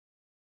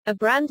A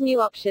brand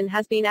new option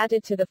has been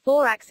added to the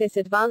 4-axis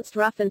advanced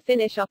rough and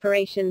finish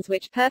operations,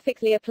 which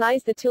perfectly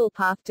applies the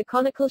toolpath to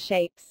conical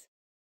shapes.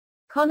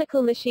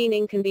 Conical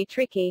machining can be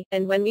tricky,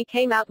 and when we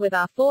came out with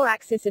our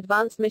 4-axis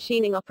advanced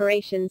machining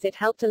operations, it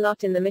helped a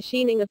lot in the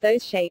machining of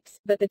those shapes,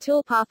 but the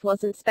toolpath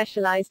wasn't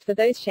specialized for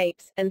those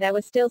shapes, and there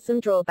were still some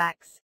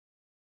drawbacks.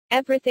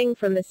 Everything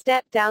from the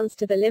step-downs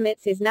to the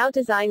limits is now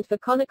designed for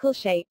conical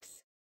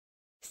shapes.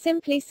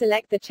 Simply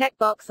select the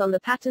checkbox on the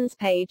patterns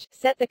page,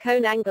 set the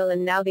cone angle,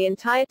 and now the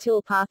entire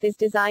toolpath is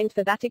designed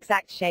for that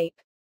exact shape,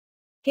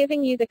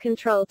 giving you the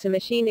control to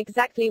machine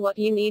exactly what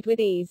you need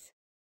with ease.